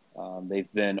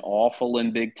 They've been awful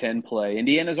in Big Ten play.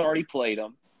 Indiana's already played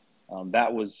them.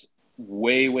 That was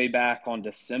way, way back on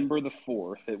December the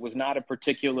 4th. It was not a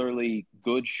particularly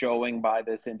good showing by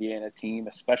this Indiana team,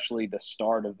 especially the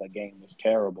start of the game was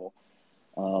terrible.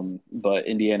 But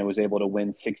Indiana was able to win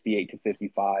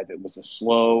 68-55. It was a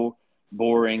slow,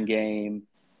 boring game.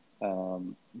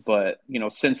 But,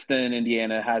 since then,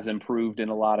 Indiana has improved in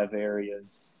a lot of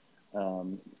areas.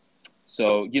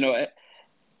 So,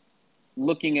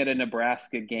 looking at a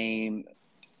Nebraska game,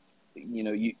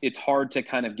 it's hard to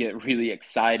kind of get really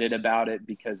excited about it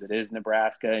because it is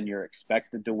Nebraska and you're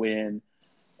expected to win.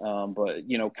 But,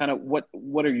 kind of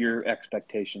what are your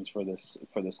expectations for this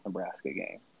Nebraska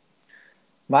game?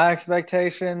 My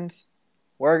expectations,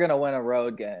 we're going to win a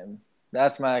road game.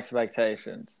 That's my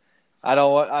expectations. I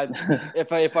don't want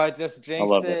if I just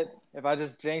jinxed it. If I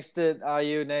just jinxed it,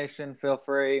 IU Nation, feel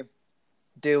free.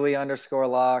 Dewey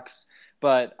 _locks.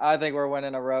 But I think we're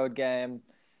winning a road game.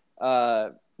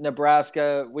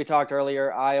 Nebraska, we talked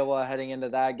earlier, Iowa heading into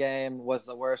that game was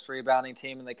the worst rebounding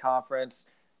team in the conference.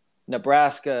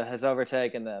 Nebraska has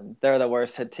overtaken them. They're the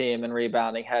worst hit team in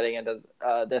rebounding heading into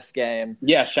this game.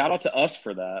 Yeah, shout out to us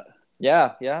for that.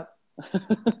 Yeah.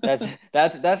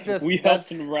 That's just we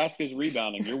helped Nebraska's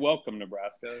rebounding. You're welcome,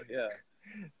 Nebraska.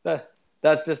 Yeah.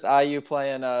 That's just IU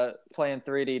playing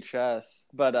 3D chess.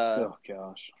 But oh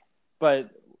gosh. But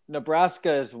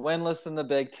Nebraska is winless in the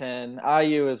Big Ten.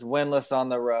 IU is winless on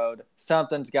the road.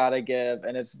 Something's got to give,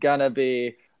 and it's gonna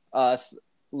be us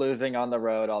losing on the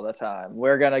road all the time.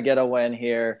 We're gonna get a win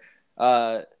here.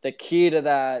 The key to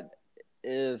that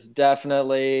is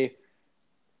definitely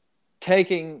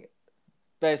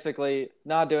basically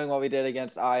not doing what we did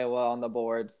against Iowa on the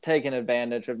boards, taking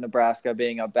advantage of Nebraska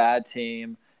being a bad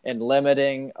team and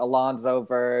limiting Alonzo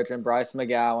Verge and Bryce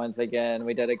McGowan's again.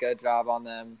 We did a good job on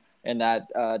them in that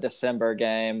December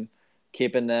game,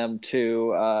 keeping them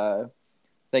to I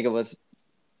think it was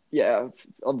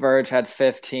Verge had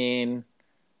 15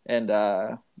 and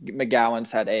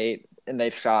McGowan's had 8, and they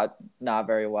shot not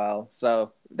very well.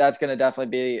 So that's going to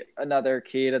definitely be another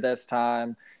key to this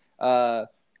time.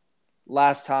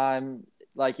 Last time,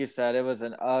 like you said, it was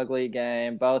an ugly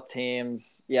game. Both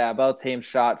teams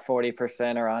shot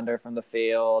 40% or under from the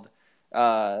field.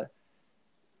 The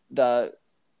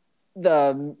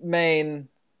main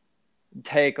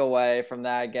takeaway from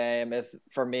that game is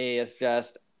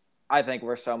just I think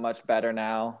we're so much better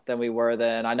now than we were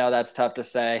then. I know that's tough to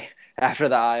say after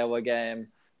the Iowa game,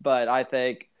 but I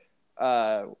think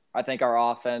our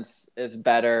offense is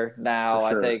better now.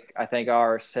 Sure. I think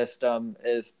our system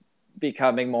is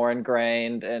becoming more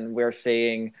ingrained, and we're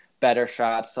seeing better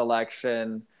shot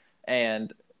selection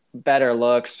and better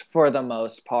looks for the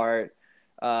most part.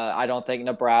 I don't think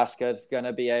Nebraska is going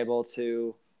to be able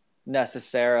to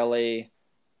necessarily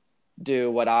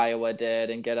do what Iowa did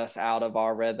and get us out of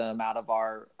our rhythm, out of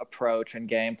our approach and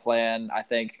game plan. I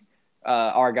think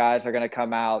our guys are going to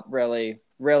come out really,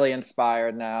 really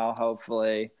inspired now,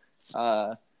 hopefully,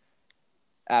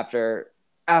 after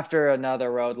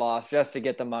another road loss, just to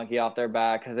get the monkey off their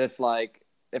back. Because it's like,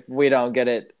 if we don't get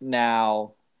it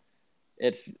now,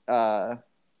 it's going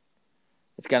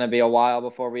to be a while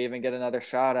before we even get another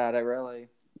shot at it, really.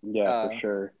 Yeah, for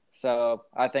sure. So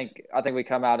I think we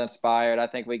come out inspired. I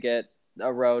think we get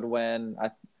a road win.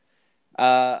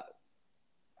 I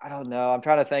don't know. I'm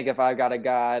trying to think if I've got a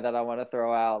guy that I want to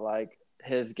throw out like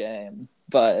his game,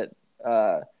 but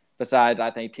besides,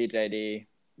 I think TJD.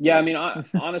 Yeah, I mean,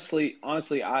 honestly,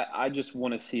 I just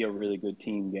want to see a really good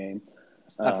team game.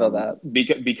 I feel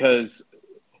that Because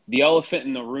the elephant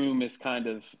in the room is kind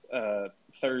of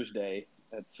Thursday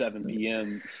at 7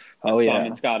 p.m. at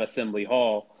Simon Scott Assembly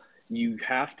Hall. You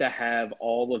have to have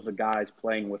all of the guys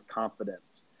playing with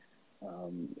confidence.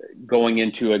 Going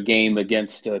into a game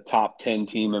against a top 10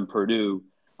 team in Purdue,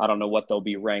 I don't know what they'll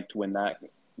be ranked when that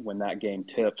game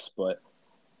tips, but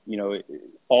you know,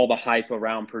 all the hype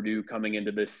around Purdue coming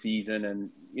into this season, and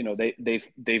you know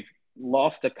they've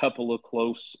lost a couple of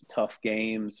close, tough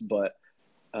games, but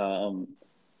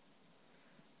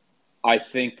I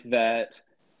think that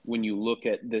when you look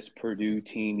at this Purdue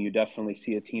team, you definitely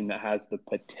see a team that has the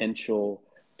potential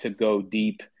to go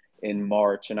deep in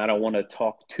March. And I don't want to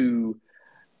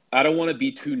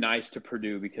be too nice to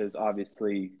Purdue because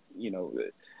obviously, you know,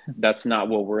 that's not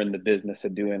what we're in the business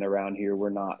of doing around here. We're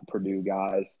not Purdue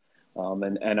guys.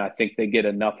 And I think they get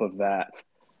enough of that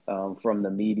from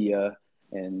the media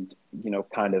and, you know,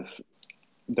 kind of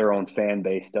their own fan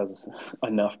base does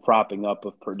enough propping up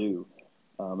of Purdue.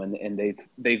 And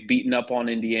they've beaten up on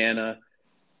Indiana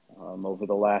over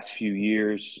the last few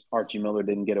years. Archie Miller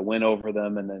didn't get a win over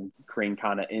them, and then Crean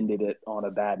kind of ended it on a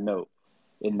bad note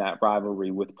in that rivalry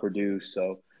with Purdue.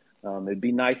 So it'd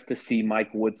be nice to see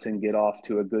Mike Woodson get off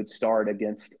to a good start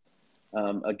against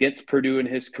Purdue in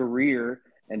his career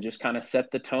and just kind of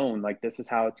set the tone. Like, this is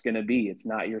how it's going to be. It's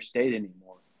not your state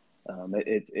anymore.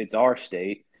 It's our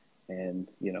state. And,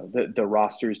 you know, the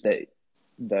rosters that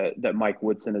Mike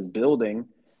Woodson is building,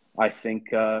 I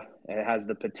think it has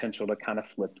the potential to kind of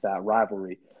flip that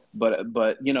rivalry. But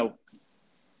you know,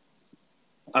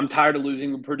 I'm tired of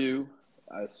losing to Purdue.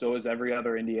 So is every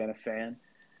other Indiana fan.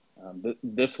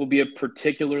 This will be a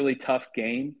particularly tough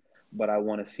game, but I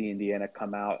want to see Indiana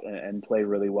come out and play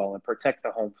really well and protect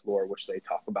the home floor, which they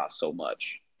talk about so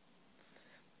much.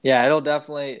 Yeah,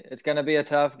 it's going to be a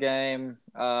tough game.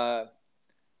 Probably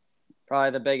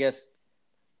the biggest.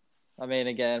 I mean,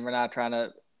 again,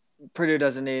 Purdue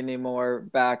doesn't need any more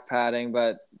back padding,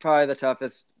 but probably the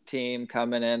toughest team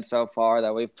coming in so far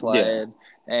that we've played.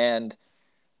 Yeah. And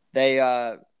they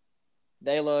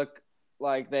look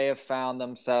like they have found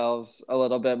themselves a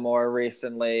little bit more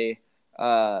recently.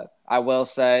 I will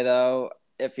say, though,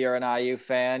 if you're an IU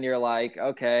fan, you're like,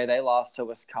 okay, they lost to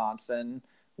Wisconsin.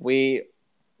 We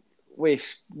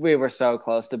were so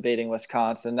close to beating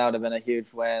Wisconsin. That would have been a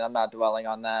huge win. I'm not dwelling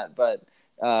on that, but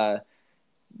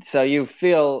so you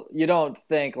don't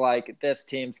think like this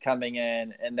team's coming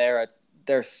in and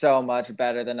they're so much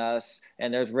better than us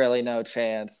and there's really no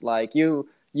chance. Like you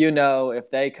know, if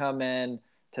they come in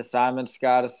to Simon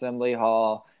Scott Assembly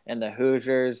Hall and the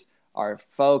Hoosiers are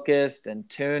focused and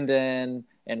tuned in,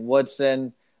 and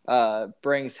Woodson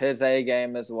brings his A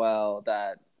game as well,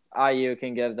 that IU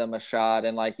can give them a shot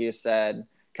and, like you said,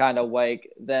 kind of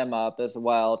wake them up as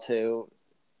well to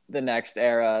the next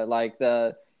era. Like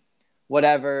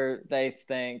whatever they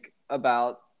think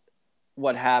about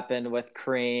what happened with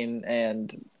Crean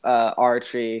and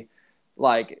Archie,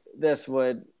 like this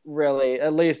would really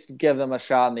at least give them a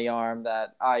shot in the arm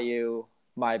that IU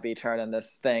might be turning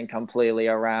this thing completely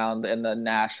around in the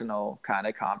national kind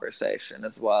of conversation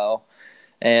as well.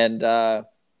 And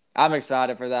I'm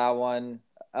excited for that one.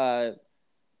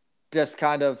 Just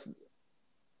kind of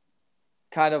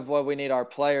what we need our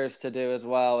players to do as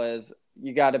well is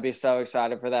you got to be so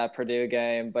excited for that Purdue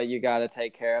game, but you got to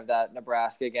take care of that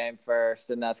Nebraska game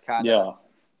first. And that's kind of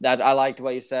that. I liked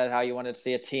what you said, how you wanted to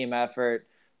see a team effort,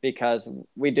 because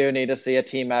we do need to see a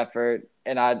team effort,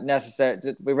 and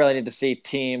we really need to see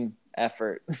team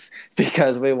effort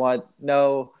because we want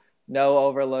no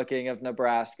overlooking of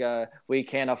Nebraska. We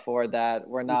can't afford that.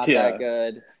 We're not that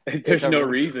good. There's no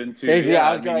reason to. You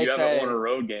haven't won a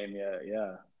road game yet.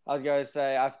 Yeah. I was going to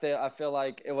say, I feel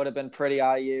like it would have been pretty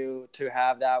IU to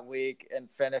have that week and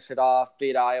finish it off,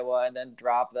 beat Iowa, and then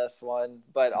drop this one.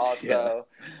 But also,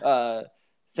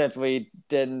 since we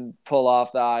didn't pull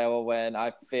off the Iowa win,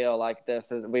 I feel like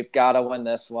we've got to win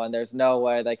this one. There's no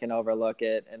way they can overlook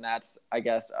it, and that's, I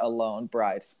guess, a lone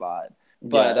bright spot.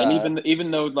 But and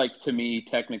even though, like, to me,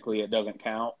 technically it doesn't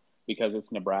count because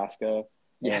it's Nebraska,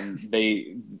 and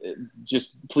they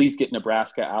just please get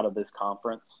Nebraska out of this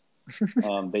conference.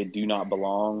 They do not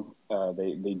belong.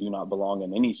 They do not belong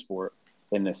in any sport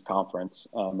in this conference,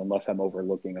 unless I'm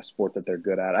overlooking a sport that they're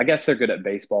good at. I guess they're good at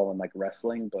baseball and like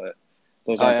wrestling, but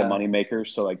those aren't the money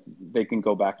makers. So like they can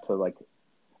go back to like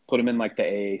put them in like the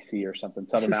AAC or something.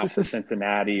 Sub them out to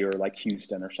Cincinnati or like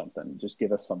Houston or something. Just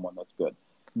give us someone that's good.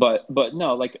 But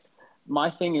no, like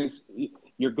my thing is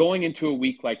you're going into a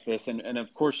week like this, and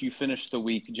of course you finish the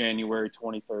week January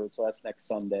 23rd, so that's next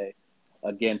Sunday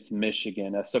against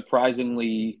Michigan, a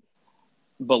surprisingly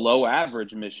below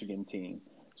average Michigan team.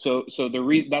 So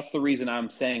that's the reason I'm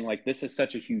saying like this is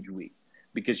such a huge week,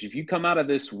 because if you come out of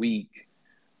this week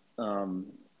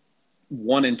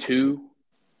 1-2,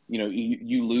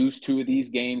 you lose 2 of these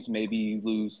games, maybe you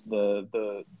lose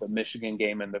the Michigan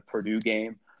game and the Purdue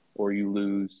game, or you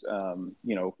lose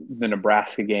the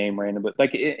Nebraska game random, but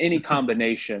like any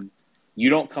combination, you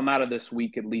don't come out of this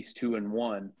week at least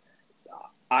 2-1.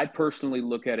 I personally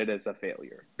look at it as a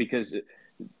failure, because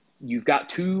you've got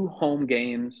 2 home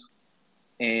games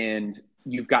and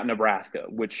you've got Nebraska,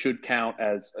 which should count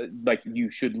as like you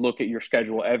should look at your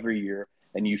schedule every year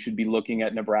and you should be looking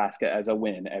at Nebraska as a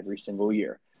win every single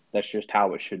year. That's just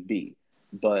how it should be.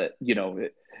 But,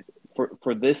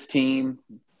 for this team,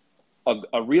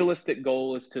 a realistic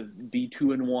goal is to be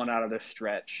 2-1 out of the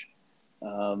stretch.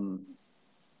 But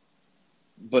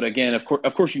again,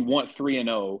 of course you want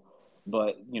 3-0,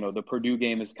 but the Purdue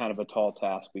game is kind of a tall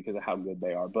task because of how good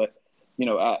they are. But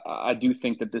I do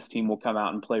think that this team will come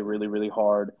out and play really, really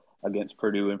hard against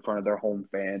Purdue in front of their home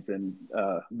fans, and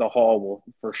the Hall will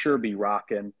for sure be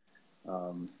rocking.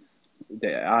 I'm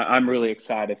really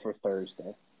excited for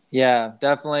Thursday. Yeah,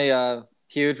 definitely a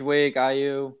huge week.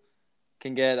 IU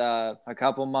can get a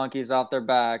couple monkeys off their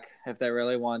back if they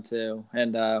really want to,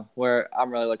 and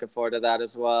I'm really looking forward to that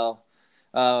as well.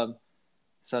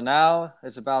 So now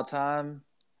it's about time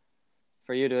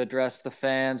for you to address the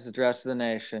fans, address the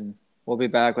nation. We'll be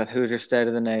back with Hoosier State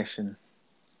of the Nation.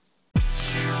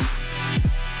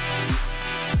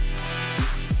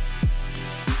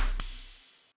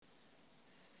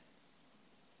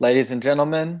 Ladies and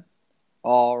gentlemen,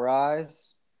 all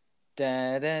rise.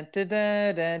 It's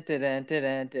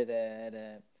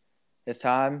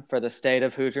time for the State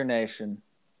of Hoosier Nation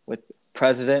with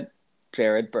President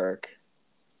Jared Burke.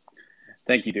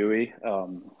 Thank you, Dewey.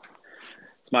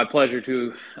 It's my pleasure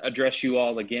to address you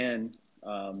all again.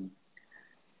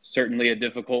 Certainly a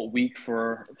difficult week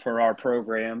for our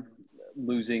program,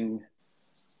 losing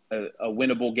a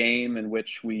winnable game in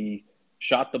which we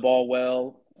shot the ball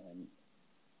well,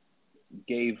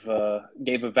 gave a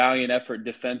valiant effort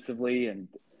defensively, and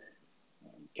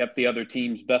kept the other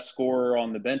team's best scorer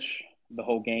on the bench the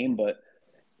whole game. But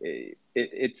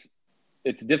it's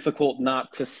difficult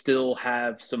not to still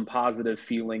have some positive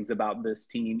feelings about this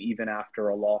team even after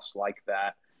a loss like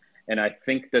that. And I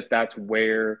think that that's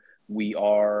where we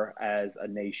are as a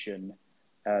nation,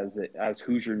 as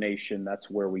Hoosier Nation. That's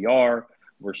where we are.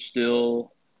 We're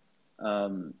still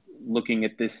looking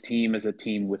at this team as a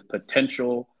team with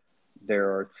potential.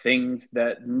 There are things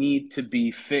that need to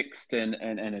be fixed and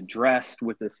addressed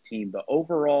with this team. But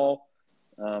overall,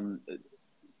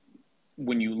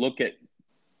 when you look at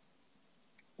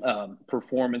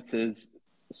performances,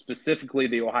 specifically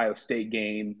the Ohio State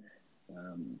game,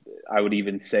 I would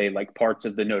even say like parts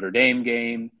of the Notre Dame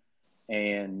game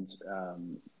and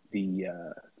the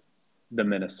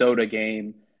Minnesota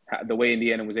game, the way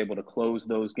Indiana was able to close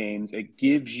those games, it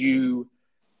gives you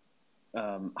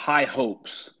high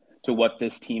hopes to what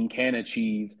this team can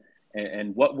achieve,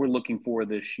 and what we're looking for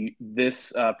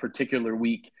this particular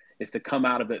week is to come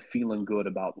out of it feeling good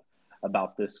about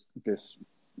this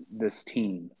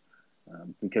team,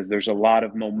 because there's a lot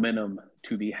of momentum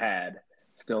to be had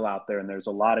still out there, and there's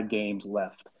a lot of games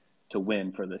left to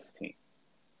win for this team.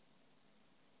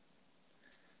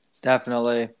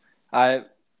 Definitely. I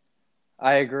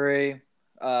agree.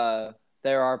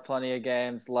 There are plenty of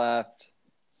games left.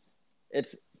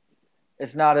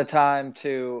 It's not a time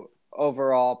to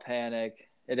overall panic.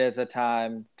 It is a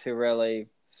time to really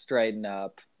straighten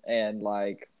up, and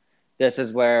like this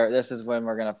is when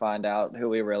we're going to find out who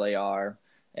we really are.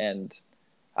 And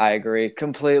I agree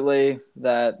completely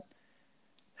that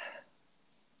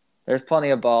there's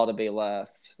plenty of ball to be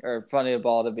left, or plenty of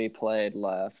ball to be played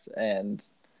left. And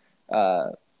I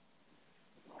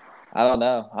don't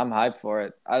know. I'm hyped for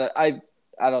it. I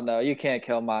don't know. You can't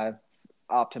kill my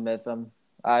optimism.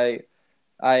 And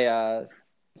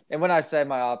when I say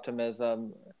my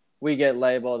optimism, we get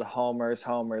labeled homers,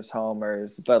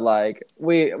 but like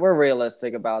we're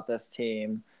realistic about this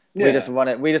team. Yeah. We just want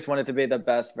it to be the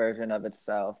best version of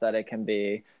itself that it can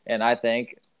be. And I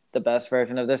think the best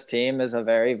version of this team is a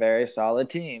very, very solid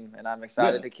team. And I'm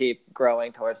excited to keep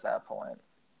growing towards that point.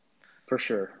 For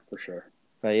sure.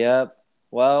 But yeah,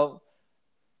 well,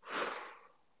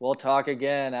 we'll talk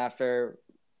again after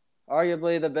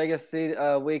arguably the biggest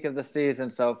week of the season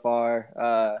so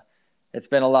far. It's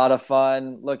been a lot of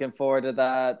fun. Looking forward to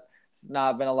that. It's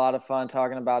not been a lot of fun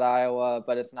talking about Iowa,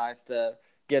 but it's nice to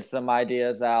get some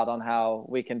ideas out on how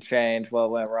we can change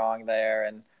what went wrong there.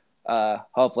 And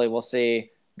hopefully we'll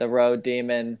see the Road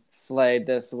Demon slayed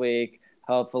this week.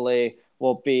 Hopefully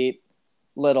we'll beat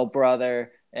Little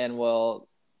Brother and we'll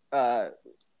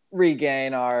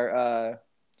regain our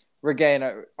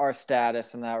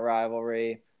status in that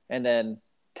rivalry, and then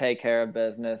take care of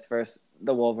business versus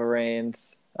the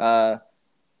Wolverines.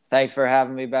 Thanks for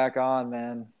having me back on,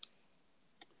 man.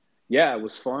 Yeah, it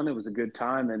was fun. It was a good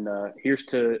time, and here's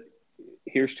to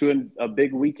a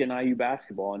big week in IU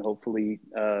basketball, and hopefully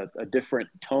a different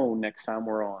tone next time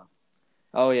we're on.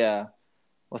 Oh yeah,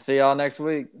 we'll see y'all next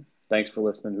week. Thanks for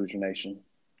listening, Hoosier Nation.